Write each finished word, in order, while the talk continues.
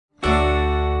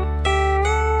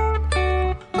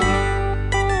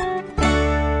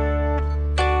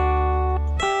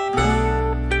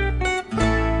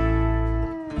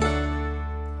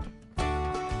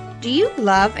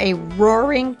love a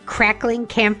roaring, crackling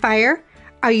campfire?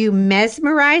 Are you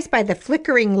mesmerized by the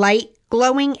flickering light,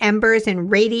 glowing embers,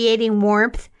 and radiating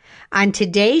warmth? On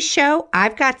today's show,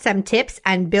 I've got some tips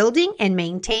on building and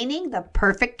maintaining the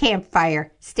perfect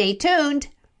campfire. Stay tuned.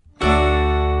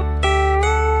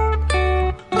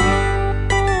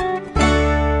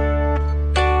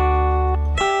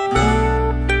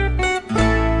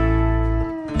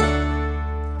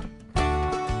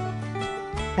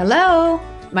 Hello,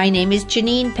 my name is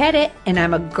Janine Pettit, and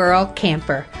I'm a girl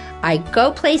camper. I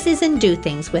go places and do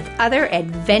things with other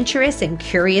adventurous and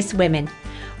curious women.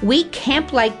 We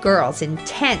camp like girls in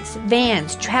tents,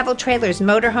 vans, travel trailers,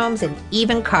 motorhomes, and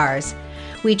even cars.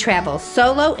 We travel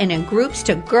solo and in groups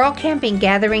to girl camping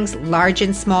gatherings large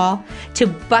and small, to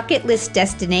bucket list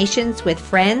destinations with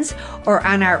friends, or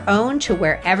on our own to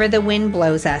wherever the wind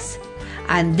blows us.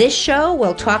 On this show,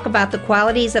 we'll talk about the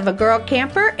qualities of a girl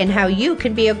camper and how you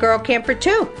can be a girl camper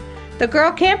too. The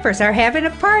girl campers are having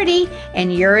a party,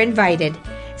 and you're invited.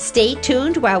 Stay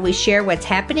tuned while we share what's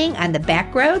happening on the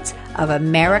back roads of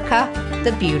America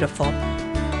the Beautiful.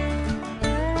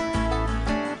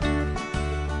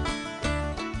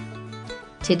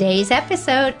 Today's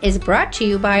episode is brought to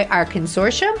you by our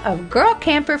consortium of girl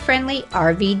camper-friendly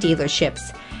RV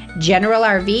dealerships. General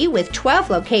RV with 12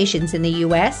 locations in the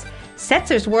U.S.,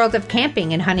 Setzer's World of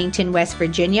Camping in Huntington, West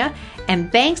Virginia,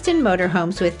 and Bankston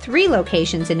Motorhomes with 3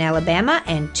 locations in Alabama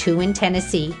and 2 in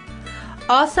Tennessee.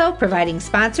 Also providing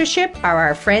sponsorship are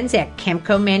our friends at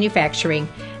Camco Manufacturing,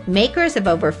 makers of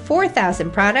over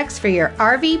 4,000 products for your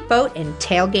RV, boat, and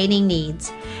tailgating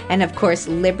needs. And of course,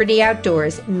 Liberty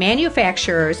Outdoors,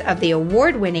 manufacturers of the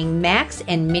award-winning Max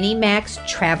and Mini Max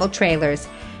travel trailers.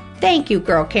 Thank you,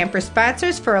 Girl Camper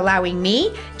sponsors, for allowing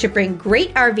me to bring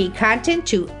great RV content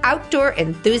to outdoor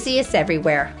enthusiasts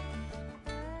everywhere.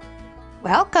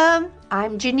 Welcome.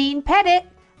 I'm Janine Pettit,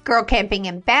 Girl Camping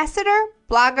ambassador,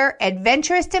 blogger,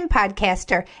 adventurist, and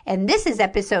podcaster. And this is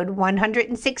episode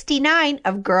 169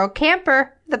 of Girl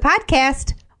Camper, the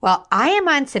podcast. Well, I am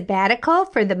on sabbatical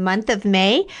for the month of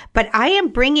May, but I am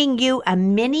bringing you a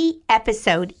mini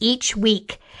episode each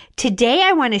week. Today,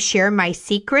 I want to share my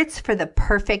secrets for the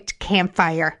perfect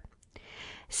campfire.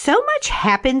 So much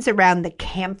happens around the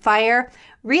campfire.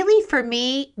 Really, for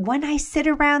me, when I sit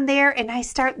around there and I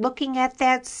start looking at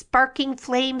that sparking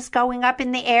flames going up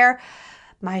in the air,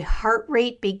 my heart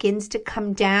rate begins to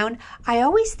come down. I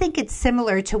always think it's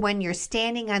similar to when you're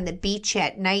standing on the beach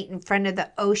at night in front of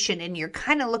the ocean and you're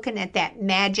kind of looking at that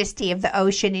majesty of the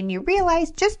ocean and you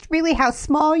realize just really how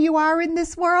small you are in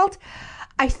this world.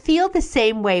 I feel the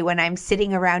same way when I'm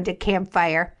sitting around a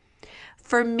campfire.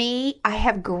 For me, I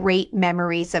have great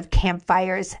memories of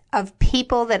campfires, of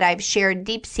people that I've shared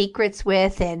deep secrets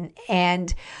with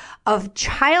and of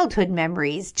childhood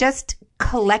memories, just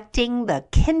collecting the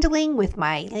kindling with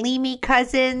my Leamy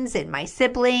cousins and my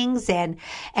siblings and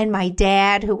my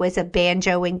dad, who was a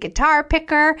banjo and guitar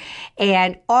picker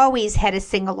and always had a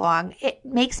sing-along. It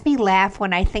makes me laugh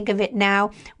when I think of it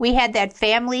now. We had that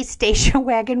family station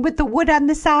wagon with the wood on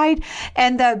the side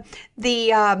and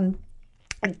the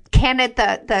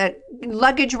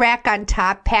luggage rack on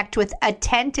top packed with a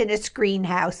tent and a screen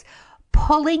house,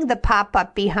 pulling the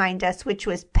pop-up behind us, which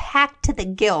was packed to the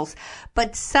gills.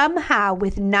 But somehow,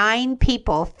 with 9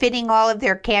 people fitting all of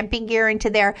their camping gear into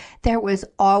there was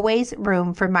always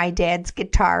room for my dad's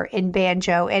guitar and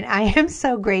banjo. And I am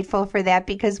so grateful for that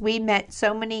because we met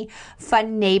so many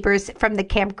fun neighbors from the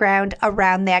campground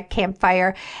around that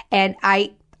campfire. And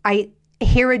I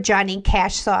hear a Johnny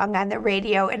Cash song on the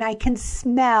radio and I can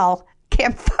smell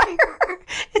campfire.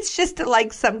 It's just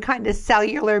like some kind of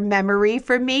cellular memory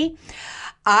for me.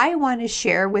 I want to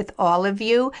share with all of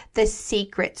you the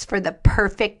secrets for the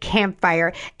perfect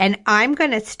campfire, and I'm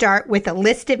going to start with a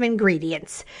list of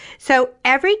ingredients. So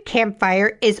every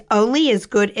campfire is only as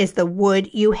good as the wood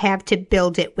you have to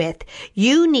build it with.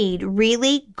 You need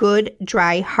really good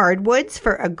dry hardwoods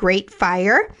for a great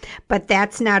fire, but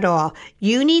that's not all.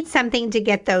 You need something to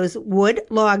get those wood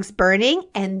logs burning,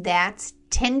 and that's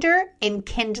tinder and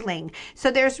kindling.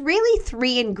 So there's really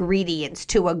 3 ingredients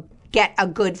to get a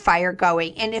good fire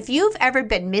going. And if you've ever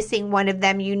been missing one of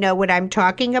them, you know what I'm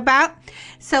talking about.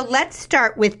 So let's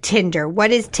start with tinder.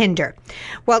 What is tinder?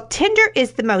 Well, tinder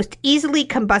is the most easily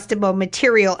combustible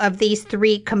material of these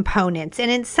 3 components. And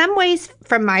in some ways,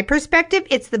 from my perspective,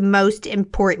 it's the most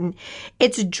important.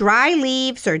 It's dry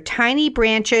leaves or tiny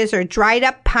branches or dried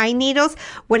up pine needles,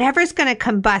 whatever's going to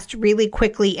combust really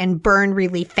quickly and burn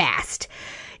really fast.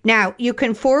 Now, you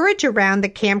can forage around the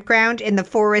campground and the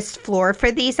forest floor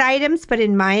for these items, but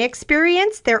in my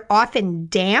experience, they're often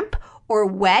damp or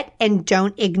wet and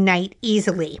don't ignite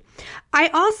easily. I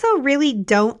also really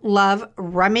don't love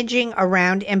rummaging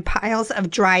around in piles of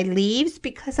dry leaves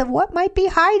because of what might be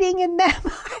hiding in them.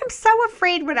 I'm so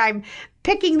afraid when I'm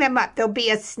picking them up, there'll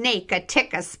be a snake, a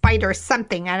tick, a spider,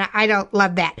 something, and I don't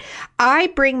love that. I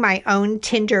bring my own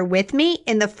tinder with me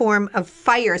in the form of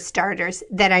fire starters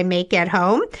that I make at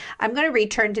home. I'm going to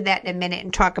return to that in a minute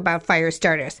and talk about fire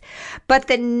starters. But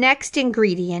the next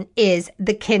ingredient is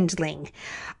the kindling.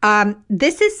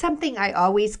 This is something I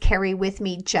always carry with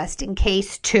me just in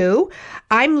case too.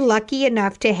 I'm lucky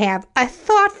enough to have a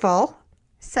thoughtful,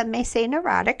 some may say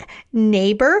neurotic,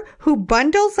 neighbor who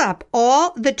bundles up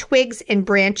all the twigs and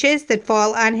branches that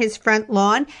fall on his front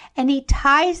lawn, and he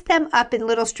ties them up in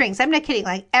little strings. I'm not kidding.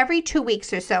 Like every 2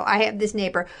 weeks or so, I have this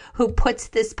neighbor who puts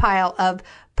this pile of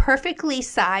perfectly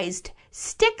sized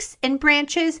sticks and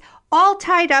branches all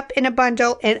tied up in a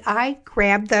bundle, and I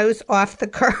grab those off the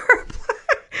curb.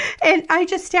 And I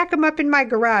just stack them up in my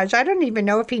garage. I don't even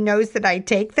know if he knows that I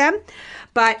take them.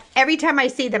 But every time I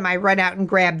see them, I run out and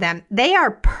grab them. They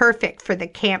are perfect for the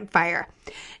campfire.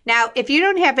 Now, if you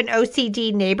don't have an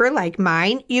OCD neighbor like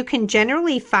mine, you can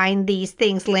generally find these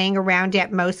things laying around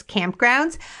at most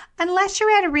campgrounds, unless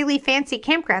you're at a really fancy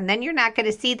campground. Then you're not going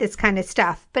to see this kind of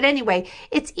stuff. But anyway,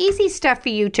 it's easy stuff for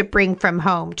you to bring from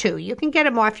home, too. You can get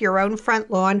them off your own front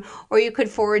lawn, or you could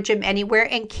forage them anywhere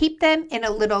and keep them in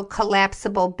a little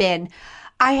collapsible bin.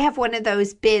 I have one of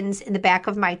those bins in the back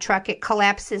of my truck. It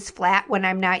collapses flat when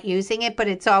I'm not using it, but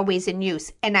it's always in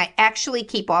use. And I actually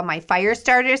keep all my fire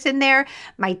starters in there,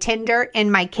 my tinder,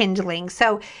 and my kindling.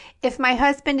 So if my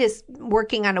husband is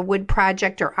working on a wood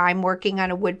project or I'm working on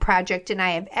a wood project and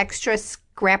I have extra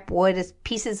scrap wood, as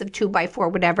pieces of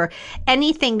 2x4, whatever,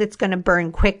 anything that's going to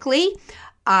burn quickly,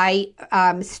 I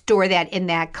store that in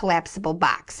that collapsible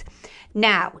box.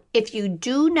 Now, if you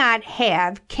do not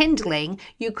have kindling,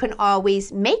 you can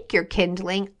always make your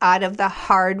kindling out of the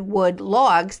hardwood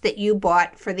logs that you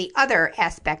bought for the other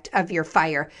aspect of your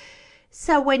fire.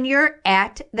 So when you're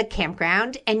at the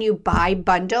campground and you buy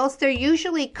bundles, they're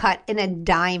usually cut in a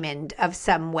diamond of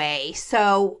some way.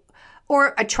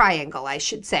 Or a triangle, I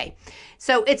should say.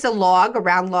 So it's a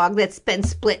round log that's been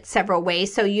split several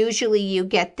ways. So usually you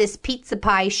get this pizza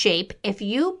pie shape. If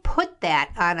you put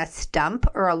that on a stump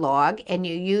or a log and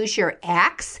you use your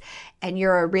axe and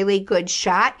you're a really good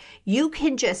shot, you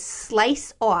can just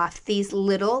slice off these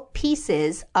little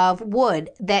pieces of wood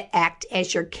that act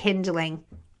as your kindling.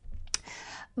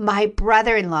 My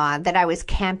brother-in-law that I was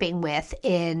camping with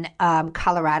in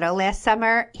Colorado last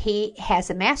summer, he has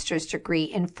a master's degree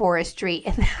in forestry,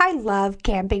 and I love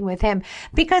camping with him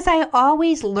because I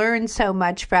always learn so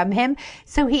much from him.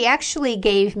 So he actually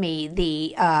gave me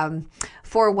the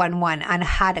 411 on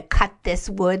how to cut this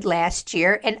wood last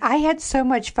year, and I had so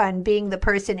much fun being the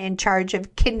person in charge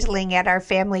of kindling at our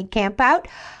family campout.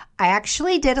 I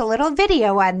actually did a little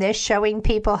video on this showing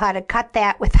people how to cut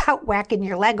that without whacking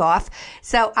your leg off.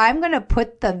 So I'm going to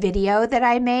put the video that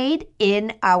I made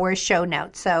in our show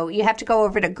notes. So you have to go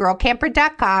over to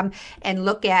girlcamper.com and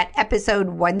look at episode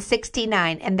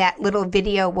 169, and that little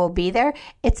video will be there.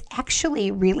 It's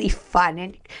actually really fun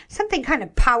and something kind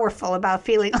of powerful about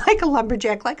feeling like a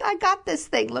lumberjack, like I got this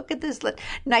thing. Look at this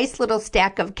nice little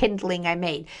stack of kindling I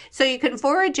made. So you can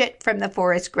forage it from the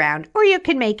forest ground, or you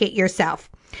can make it yourself.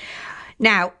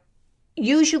 Now,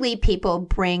 usually people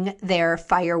bring their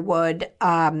firewood,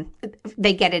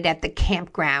 they get it at the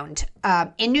campground.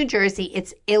 In New Jersey,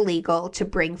 it's illegal to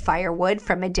bring firewood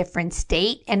from a different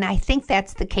state, and I think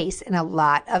that's the case in a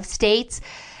lot of states.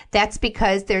 That's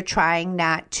because they're trying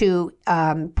not to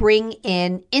bring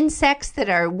in insects that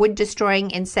are wood-destroying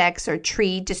insects or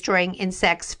tree-destroying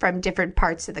insects from different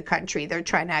parts of the country. They're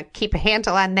trying to keep a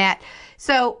handle on that.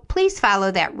 So please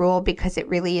follow that rule because it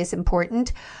really is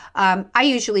important. I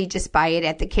usually just buy it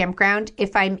at the campground.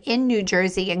 If I'm in New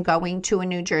Jersey and going to a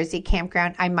New Jersey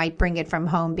campground, I might bring it from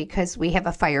home because we have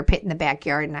a fire pit in the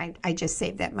backyard, and I just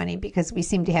save that money because we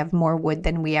seem to have more wood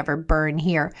than we ever burn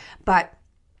here. But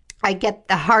I get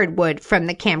the hardwood from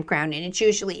the campground, and it's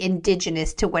usually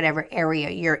indigenous to whatever area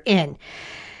you're in.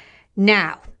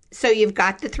 Now, so you've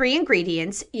got the 3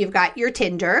 ingredients. You've got your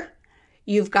tinder,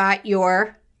 you've got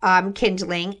your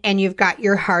kindling, and you've got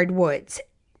your hardwoods.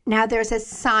 Now, there's a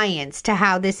science to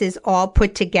how this is all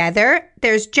put together.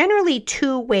 There's generally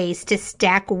 2 ways to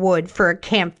stack wood for a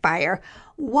campfire.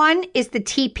 One is the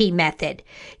teepee method.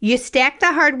 You stack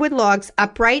the hardwood logs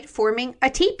upright, forming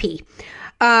a teepee.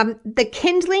 The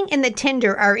kindling and the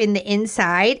tinder are in the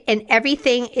inside, and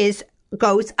everything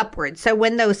goes upward. So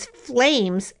when those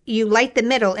flames, you light the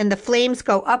middle and the flames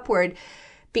go upward,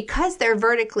 Because they're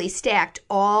vertically stacked,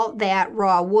 all that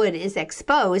raw wood is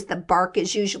exposed. The bark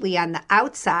is usually on the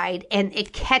outside and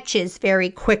it catches very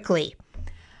quickly.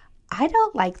 I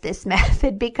don't like this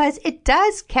method because it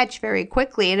does catch very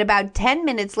quickly, and about 10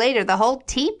 minutes later, the whole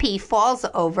teepee falls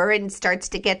over and starts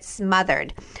to get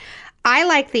smothered. I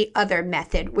like the other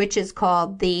method, which is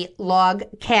called the log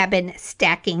cabin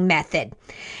stacking method.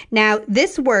 Now,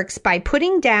 this works by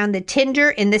putting down the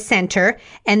tinder in the center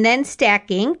and then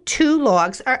stacking 2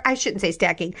 logs, or I shouldn't say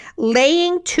stacking,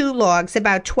 laying 2 logs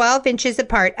about 12 inches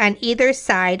apart on either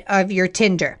side of your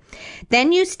tinder.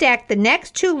 Then you stack the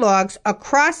next 2 logs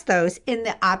across those in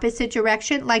the opposite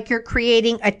direction, like you're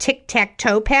creating a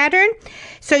tic-tac-toe pattern.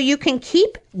 So you can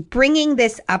keep bringing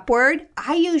this upward.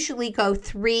 I usually go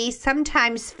 3,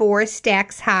 sometimes 4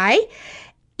 stacks high.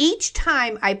 Each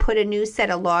time I put a new set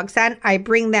of logs on, I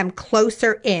bring them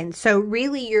closer in. So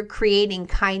really you're creating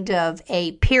kind of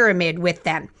a pyramid with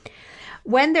them.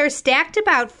 When they're stacked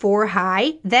about 4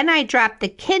 high, then I drop the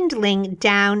kindling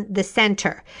down the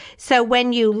center. So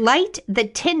when you light the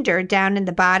tinder down in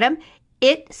the bottom,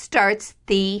 it starts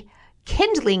the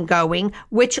kindling going,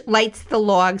 which lights the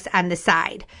logs on the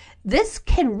side. This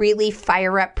can really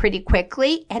fire up pretty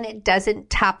quickly, and it doesn't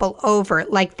topple over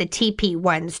like the teepee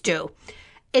ones do.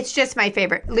 It's just my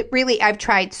favorite. Really, I've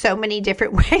tried so many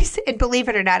different ways, and believe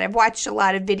it or not, I've watched a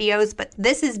lot of videos, but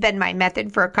this has been my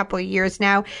method for a couple of years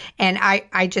now, and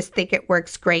I just think it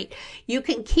works great. You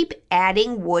can keep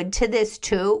adding wood to this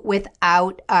too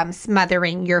without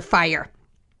smothering your fire.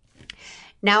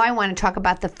 Now I want to talk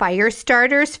about the fire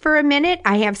starters for a minute.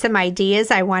 I have some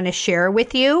ideas I want to share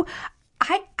with you.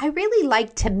 I really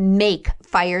like to make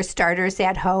fire starters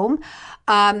at home.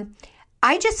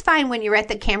 I just find when you're at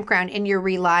the campground and you're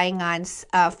relying on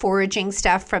foraging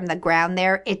stuff from the ground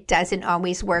there, it doesn't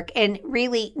always work. And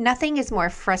really, nothing is more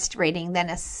frustrating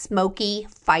than a smoky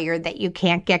fire that you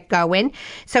can't get going.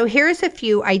 So here's a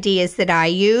few ideas that I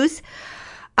use.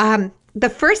 The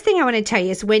first thing I want to tell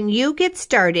you is when you get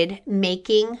started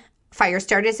making fire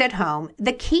starters at home,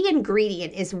 the key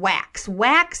ingredient is wax.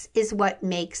 Wax is what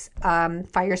makes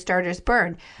fire starters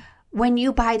burn. When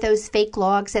you buy those fake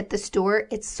logs at the store,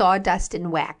 it's sawdust and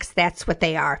wax. That's what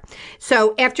they are.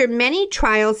 So after many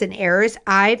trials and errors,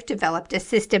 I've developed a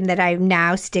system that I'm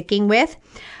now sticking with.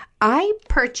 I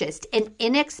purchased an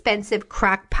inexpensive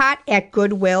crock pot at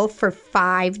Goodwill for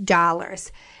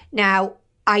 $5. Now,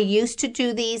 I used to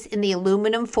do these in the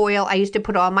aluminum foil. I used to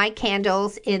put all my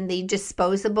candles in the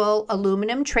disposable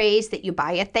aluminum trays that you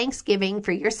buy at Thanksgiving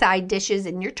for your side dishes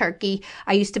and your turkey.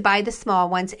 I used to buy the small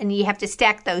ones, and you have to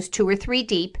stack those 2 or 3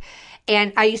 deep.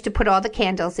 And I used to put all the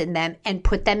candles in them and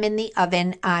put them in the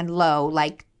oven on low,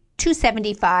 like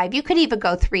 275. You could even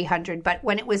go 300, but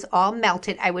when it was all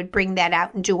melted, I would bring that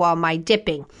out and do all my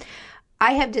dipping.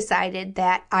 I have decided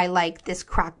that I like this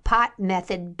crock pot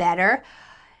method better.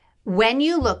 When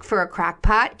you look for a crock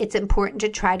pot, it's important to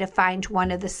try to find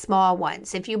one of the small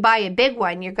ones. If you buy a big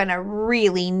one, you're going to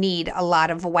really need a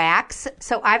lot of wax.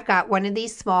 So I've got one of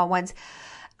these small ones.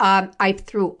 I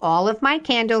threw all of my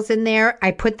candles in there.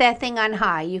 I put that thing on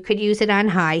high. You could use it on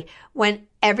high. When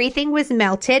everything was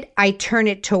melted, I turn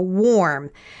it to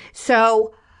warm.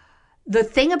 So the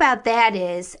thing about that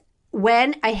is,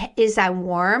 when it is on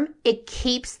warm, it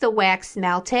keeps the wax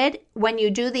melted. When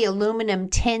you do the aluminum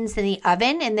tins in the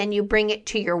oven and then you bring it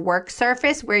to your work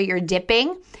surface where you're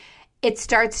dipping, it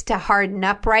starts to harden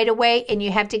up right away, and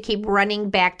you have to keep running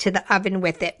back to the oven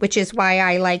with it, which is why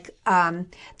I like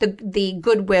the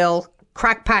Goodwill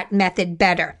crockpot method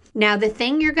better. Now, the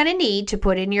thing you're going to need to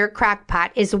put in your crock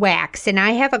pot is wax, and I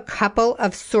have a couple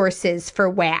of sources for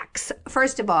wax.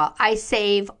 First of all, I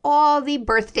save all the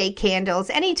birthday candles.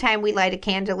 Anytime we light a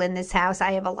candle in this house,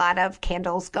 I have a lot of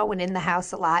candles going in the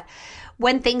house a lot.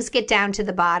 When things get down to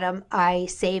the bottom, I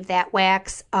save that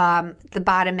wax, the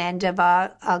bottom end of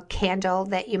a candle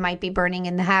that you might be burning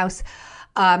in the house.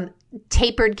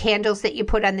 Tapered candles that you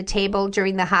put on the table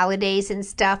during the holidays and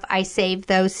stuff, I save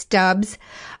those stubs.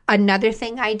 Another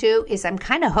thing I do is I'm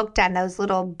kind of hooked on those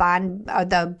little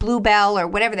the Bluebell or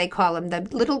whatever they call them, the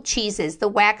little cheeses, the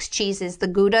wax cheeses, the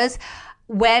Goudas.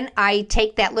 When I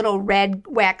take that little red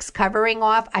wax covering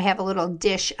off, I have a little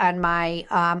dish on my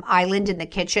island in the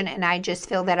kitchen, and I just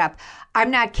fill that up.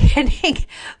 I'm not kidding.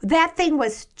 That thing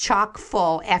was chock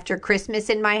full after Christmas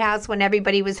in my house when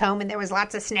everybody was home and there was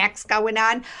lots of snacks going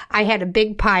on. I had a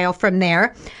big pile from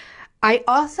there. I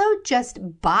also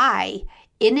just buy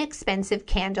inexpensive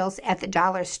candles at the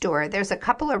dollar store. There's a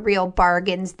couple of real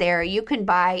bargains there. You can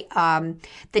buy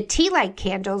the tea light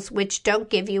candles, which don't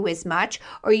give you as much,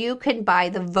 or you can buy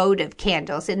the votive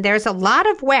candles. And there's a lot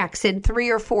of wax in 3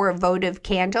 or 4 votive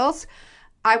candles.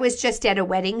 I was just at a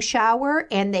wedding shower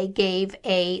and they gave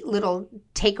a little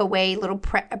takeaway, little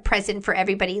present for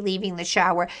everybody leaving the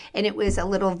shower. And it was a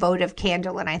little votive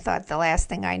candle. And I thought the last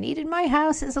thing I need in my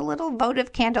house is a little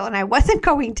votive candle. And I wasn't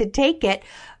going to take it,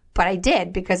 but I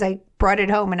did because I brought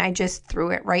it home and I just threw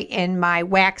it right in my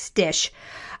wax dish.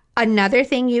 Another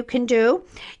thing you can do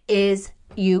is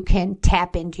you can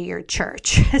tap into your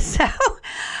church. So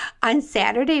on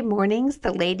Saturday mornings,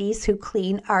 the ladies who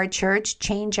clean our church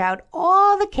change out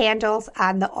all the candles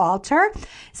on the altar.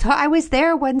 So I was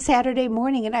there one Saturday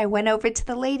morning and I went over to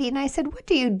the lady and I said, "What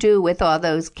do you do with all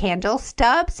those candle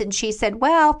stubs?" And she said,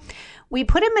 "Well, we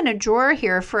put them in a drawer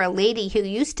here for a lady who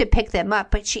used to pick them up,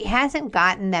 but she hasn't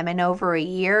gotten them in over a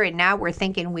year. And now we're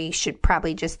thinking we should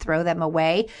probably just throw them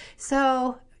away."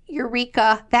 So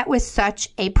Eureka, that was such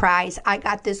a prize. I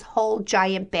got this whole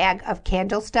giant bag of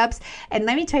candle stubs. And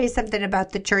let me tell you something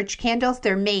about the church candles.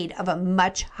 They're made of a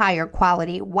much higher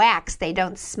quality wax. They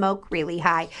don't smoke really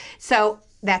high. So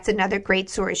that's another great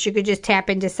source. You could just tap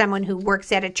into someone who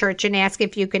works at a church and ask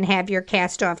if you can have your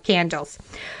cast off candles.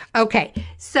 Okay,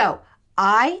 so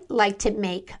I like to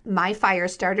make my fire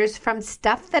starters from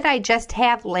stuff that I just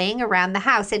have laying around the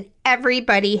house. And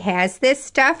everybody has this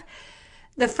stuff.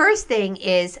 The first thing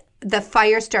is the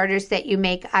fire starters that you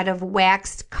make out of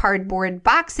waxed cardboard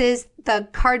boxes, the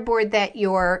cardboard that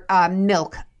your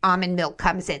almond milk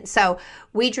comes in. So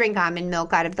we drink almond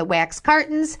milk out of the wax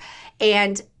cartons.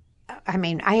 And I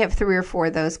mean, I have 3 or 4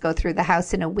 of those go through the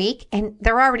house in a week and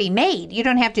they're already made. You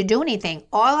don't have to do anything.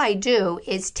 All I do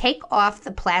is take off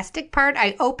the plastic part.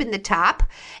 I open the top,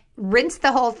 rinse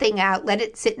the whole thing out, let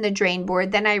it sit in the drain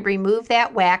board. Then I remove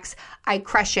that wax. I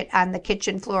crush it on the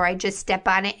kitchen floor. I just step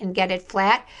on it and get it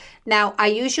flat. Now, I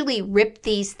usually rip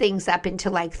these things up into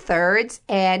like thirds.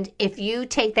 And if you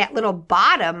take that little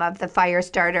bottom of the fire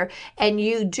starter and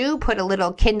you do put a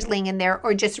little kindling in there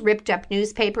or just ripped up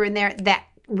newspaper in there, that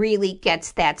really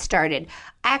gets that started.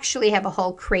 I actually have a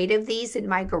whole crate of these in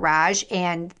my garage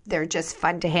and they're just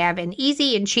fun to have and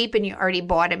easy and cheap, and you already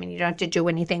bought them and you don't have to do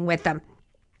anything with them.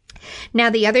 Now,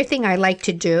 the other thing I like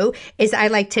to do is I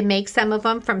like to make some of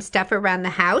them from stuff around the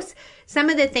house. Some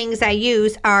of the things I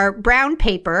use are brown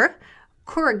paper,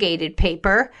 corrugated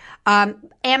paper,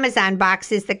 Amazon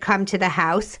boxes that come to the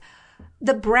house.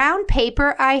 The brown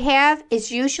paper I have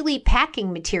is usually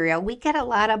packing material. We get a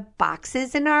lot of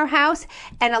boxes in our house,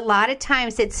 and a lot of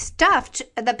times it's stuffed.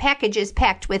 The package is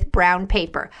packed with brown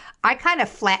paper. I kind of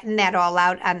flatten that all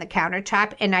out on the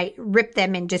countertop, and I rip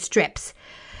them into strips.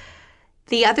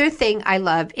 The other thing I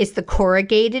love is the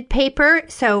corrugated paper.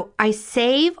 So I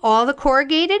save all the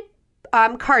corrugated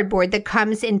cardboard that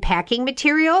comes in packing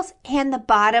materials, and the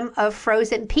bottom of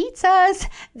frozen pizzas,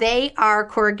 they are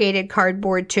corrugated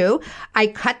cardboard too. I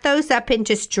cut those up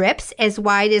into strips as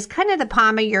wide as kind of the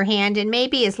palm of your hand and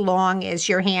maybe as long as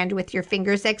your hand with your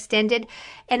fingers extended.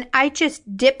 And I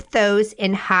just dip those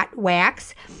in hot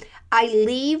wax. I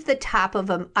leave the top of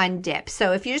them undipped.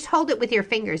 So if you just hold it with your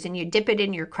fingers and you dip it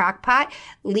in your crock pot,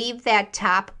 leave that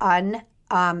top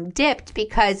undipped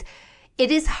because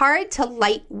it is hard to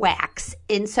light wax.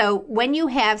 And so when you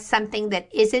have something that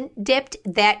isn't dipped,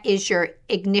 that is your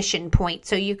ignition point.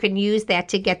 So you can use that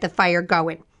to get the fire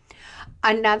going.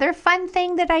 Another fun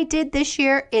thing that I did this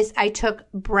year is I took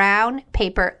brown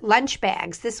paper lunch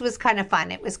bags. This was kind of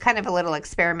fun. It was kind of a little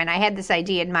experiment. I had this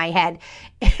idea in my head.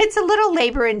 It's a little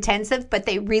labor intensive, but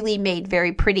they really made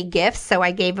very pretty gifts. So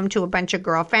I gave them to a bunch of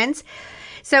girlfriends.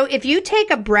 So if you take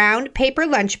a brown paper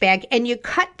lunch bag and you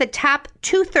cut the top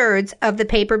 2/3 of the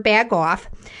paper bag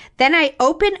off, then I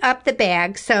open up the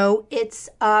bag so it's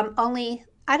only,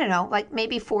 I don't know, like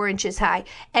maybe 4 inches high.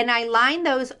 And I line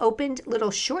those opened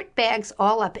little short bags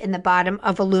all up in the bottom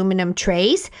of aluminum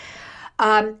trays.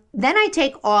 Then I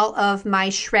take all of my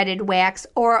shredded wax,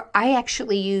 or I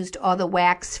actually used all the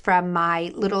wax from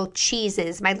my little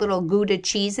cheeses, my little Gouda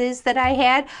cheeses that I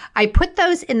had. I put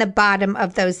those in the bottom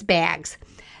of those bags.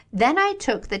 Then I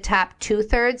took the top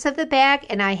 2/3 of the bag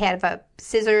and I have a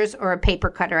scissors or a paper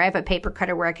cutter. I have a paper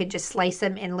cutter where I could just slice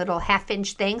them in little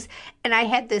 1/2-inch things. And I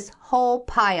had this whole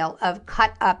pile of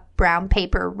cut up brown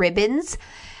paper ribbons.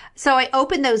 So I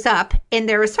open those up and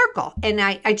they're a circle. And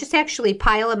I just actually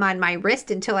pile them on my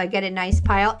wrist until I get a nice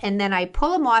pile. And then I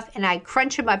pull them off and I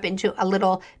crunch them up into a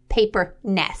little paper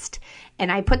nest.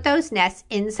 And I put those nests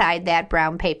inside that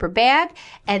brown paper bag.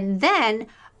 And then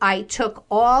I took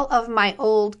all of my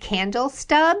old candle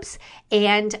stubs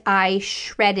and I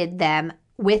shredded them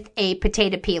with a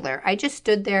potato peeler. I just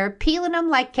stood there peeling them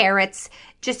like carrots,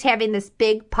 just having this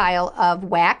big pile of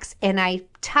wax, and I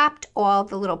topped all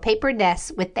the little paper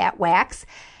nests with that wax.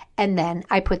 And then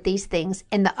I put these things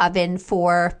in the oven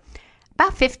for,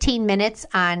 about 15 minutes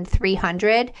on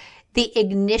 300. The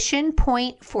ignition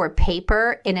point for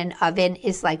paper in an oven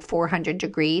is like 400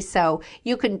 degrees. So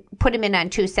you can put them in on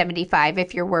 275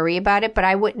 if you're worried about it, but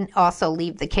I wouldn't also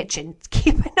leave the kitchen.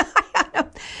 Keep an eye on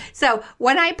them. So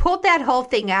when I pulled that whole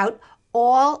thing out,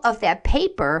 all of that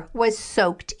paper was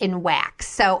soaked in wax.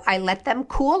 So I let them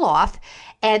cool off,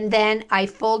 and then I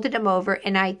folded them over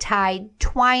and I tied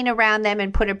twine around them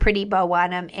and put a pretty bow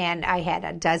on them. And I had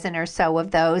a dozen or so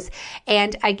of those,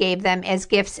 and I gave them as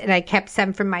gifts, and I kept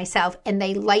some for myself, and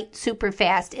they light super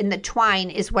fast. And the twine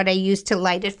is what I used to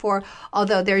light it for,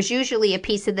 although there's usually a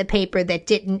piece of the paper that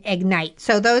didn't ignite.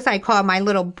 So those I call my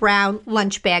little brown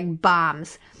lunch bag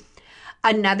bombs.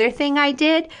 Another thing I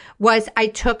did was I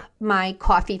took my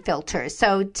coffee filters.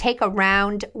 So take a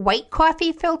round white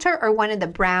coffee filter or one of the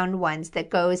brown ones that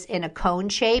goes in a cone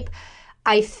shape.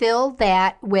 I fill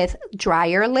that with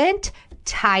dryer lint,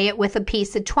 tie it with a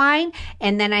piece of twine,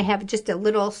 and then I have just a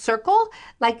little circle.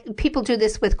 Like people do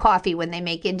this with coffee when they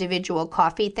make individual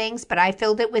coffee things, but I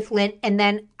filled it with lint, and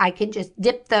then I can just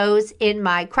dip those in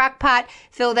my crock pot,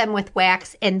 fill them with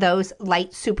wax, and those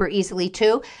light super easily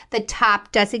too. The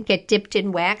top doesn't get dipped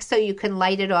in wax, so you can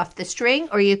light it off the string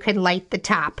or you can light the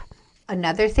top.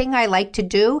 Another thing I like to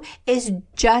do is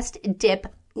just dip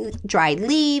dried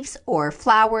leaves or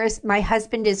flowers. My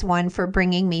husband is one for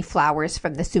bringing me flowers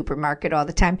from the supermarket all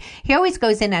the time. He always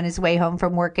goes in on his way home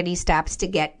from work and he stops to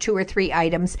get 2 or 3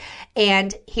 items,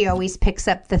 and he always picks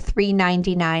up the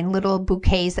 $3.99 little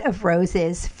bouquets of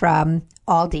roses from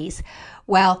Aldi's.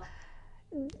 Well,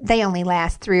 they only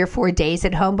last 3 or 4 days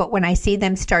at home, but when I see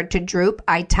them start to droop,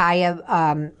 I tie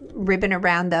a ribbon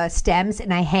around the stems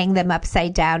and I hang them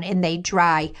upside down and they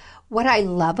dry. What I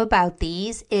love about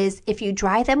these is if you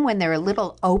dry them when they're a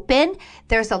little open,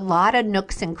 there's a lot of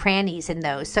nooks and crannies in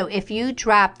those. So if you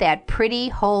drop that pretty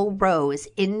whole rose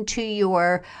into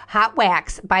your hot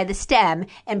wax by the stem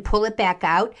and pull it back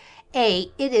out,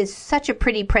 it is such a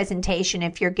pretty presentation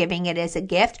if you're giving it as a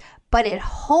gift, but it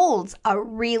holds a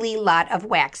really lot of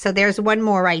wax. So there's one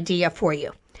more idea for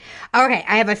you. Okay,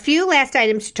 I have a few last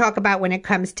items to talk about when it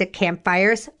comes to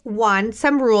campfires. One,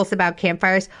 some rules about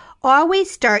campfires. Always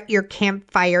start your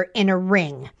campfire in a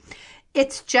ring.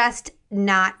 It's just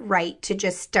not right to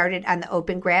just start it on the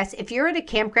open grass. If you're at a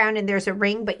campground and there's a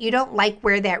ring, but you don't like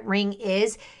where that ring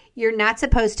is, you're not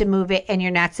supposed to move it, and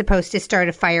you're not supposed to start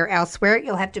a fire elsewhere.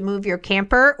 You'll have to move your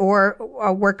camper or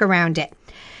work around it.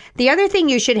 The other thing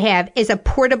you should have is a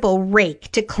portable rake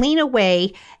to clean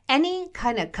away any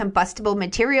kind of combustible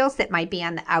materials that might be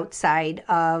on the outside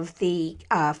of the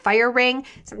fire ring.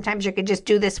 Sometimes you could just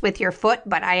do this with your foot,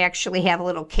 but I actually have a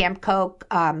little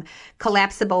Camco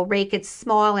collapsible rake. It's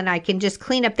small, and I can just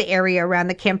clean up the area around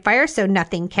the campfire so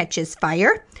nothing catches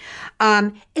fire.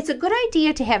 It's a good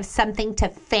idea to have something to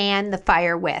fan the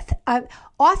fire with.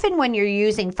 Often when you're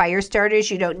using fire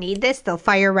starters, you don't need this. They'll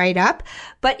fire right up.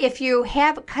 But if you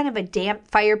have kind of a damp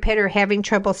fire pit or having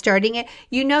trouble starting it,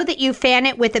 you know that you fan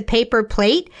it with a paper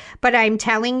plate. But I'm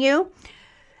telling you,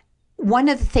 one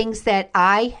of the things that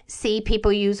I see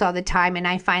people use all the time, and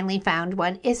I finally found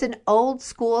one, is an old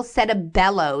school set of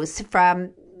bellows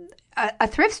from a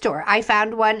thrift store. I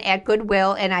found one at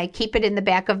Goodwill, and I keep it in the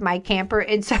back of my camper.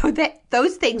 And so that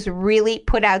those things really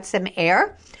put out some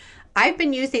air. I've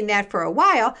been using that for a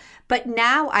while, but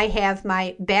now I have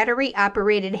my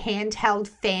battery-operated handheld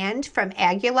fan from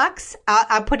Agulux.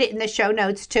 I'll put it in the show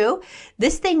notes too.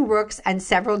 This thing works on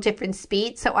several different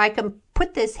speeds, so I can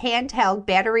put this handheld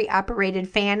battery-operated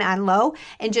fan on low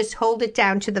and just hold it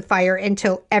down to the fire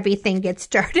until everything gets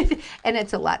started, and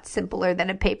it's a lot simpler than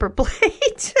a paper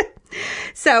plate.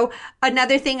 So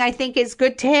another thing I think is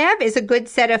good to have is a good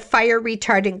set of fire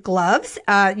retardant gloves.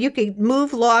 You can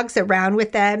move logs around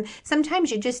with them.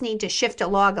 Sometimes you just need to shift a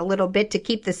log a little bit to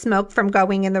keep the smoke from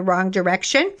going in the wrong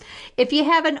direction. If you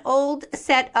have an old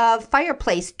set of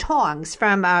fireplace tongs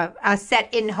from a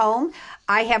set in home,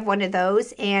 I have one of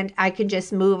those, and I can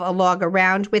just move a log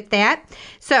around with that.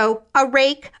 So a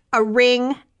rake, a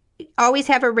ring, always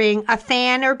have a ring, a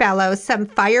fan or bellows, some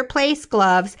fireplace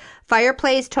gloves,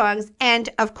 fireplace tongs, and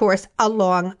of course, a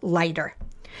long lighter.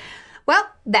 Well,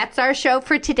 that's our show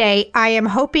for today. I am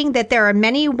hoping that there are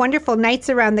many wonderful nights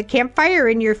around the campfire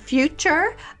in your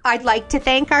future. I'd like to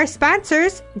thank our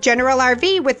sponsors, General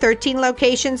RV with 13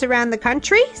 locations around the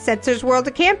country, Setzer's World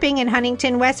of Camping in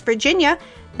Huntington, West Virginia,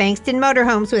 Bankston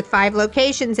Motorhomes with 5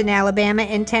 locations in Alabama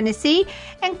and Tennessee,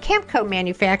 and Campco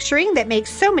Manufacturing that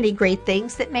makes so many great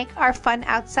things that make our fun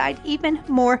outside even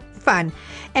more fun.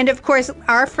 And of course,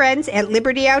 our friends at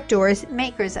Liberty Outdoors,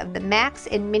 makers of the Max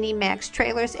and Mini Max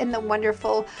trailers and the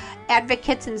wonderful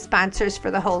advocates and sponsors for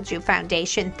the Hold You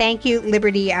Foundation. Thank you,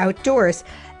 Liberty Outdoors.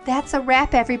 That's a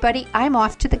wrap, everybody. I'm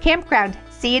off to the campground.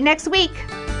 See you next week.